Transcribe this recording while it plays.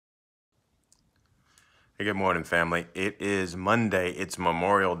Hey, good morning, family. It is Monday. It's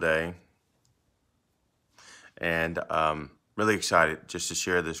Memorial Day, and really excited just to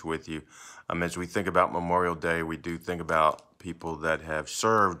share this with you. As we think about Memorial Day, we do think about people that have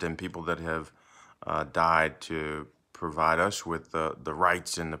served and people that have died to provide us with the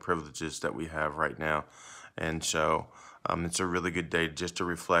rights and the privileges that we have right now. And so it's a really good day just to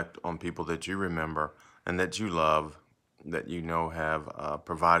reflect on people that you remember and that you love, that you know have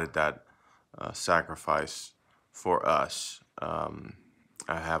provided that sacrifice for us. I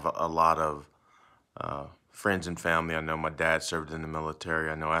have a lot of friends and family. I know my dad served in the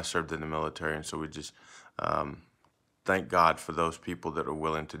military. I know I served in the military. And so we just thank God for those people that are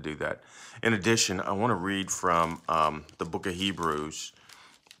willing to do that. In addition, I want to read from the book of Hebrews,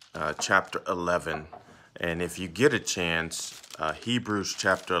 chapter 11. And if you get a chance, Hebrews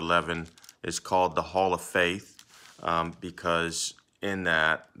chapter 11 is called the Hall of Faith because in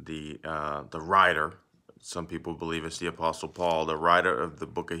that the writer, some people believe it's the Apostle Paul, the writer of the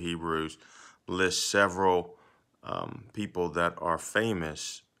book of Hebrews, lists several people that are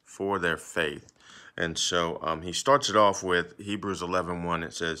famous for their faith. And so he starts it off with Hebrews 11:1.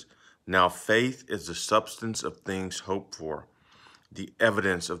 It says, "Now faith is the substance of things hoped for, the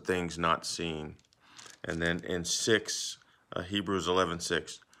evidence of things not seen." And then in 6, Hebrews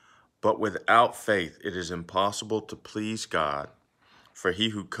 11:6, "But without faith it is impossible to please God. For he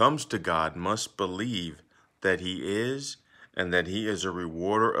who comes to God must believe that he is, and that he is a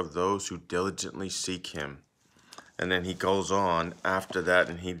rewarder of those who diligently seek him." And then he goes on after that,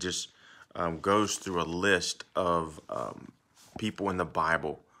 and he just goes through a list of people in the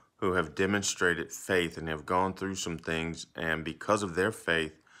Bible who have demonstrated faith and have gone through some things, and because of their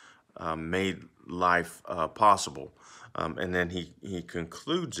faith, made life possible. And then he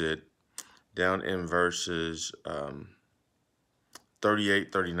concludes it down in verses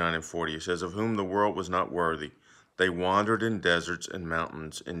 38, 39, and 40. It says, "Of whom the world was not worthy. They wandered in deserts and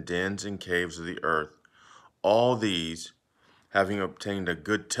mountains, in dens and caves of the earth. All these, having obtained a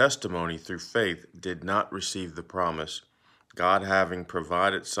good testimony through faith, did not receive the promise, God having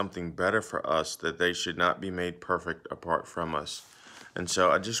provided something better for us, that they should not be made perfect apart from us." And so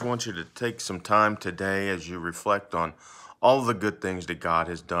I just want you to take some time today as you reflect on all the good things that God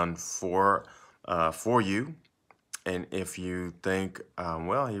has done for you. And if you think,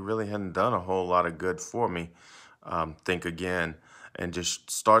 well, he really hadn't done a whole lot of good for me, think again and just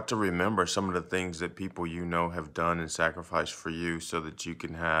start to remember some of the things that people you know have done and sacrificed for you so that you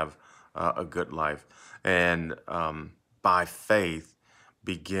can have a good life. And by faith,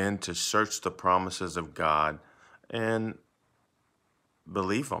 begin to search the promises of God and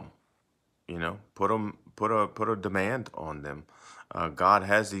believe them. You know, put a demand on them. God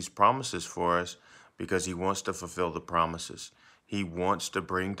has these promises for us because he wants to fulfill the promises. He wants to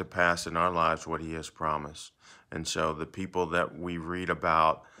bring to pass in our lives what he has promised. And so the people that we read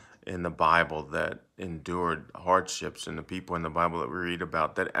about in the Bible that endured hardships, and the people in the Bible that we read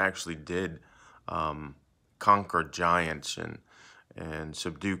about that actually did conquer giants and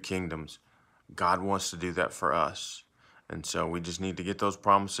subdue kingdoms, God wants to do that for us. And so we just need to get those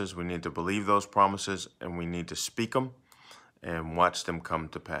promises. We need to believe those promises, and we need to speak them and watch them come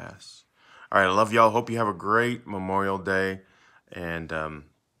to pass. All right, I love y'all. Hope you have a great Memorial Day, and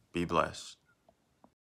be blessed.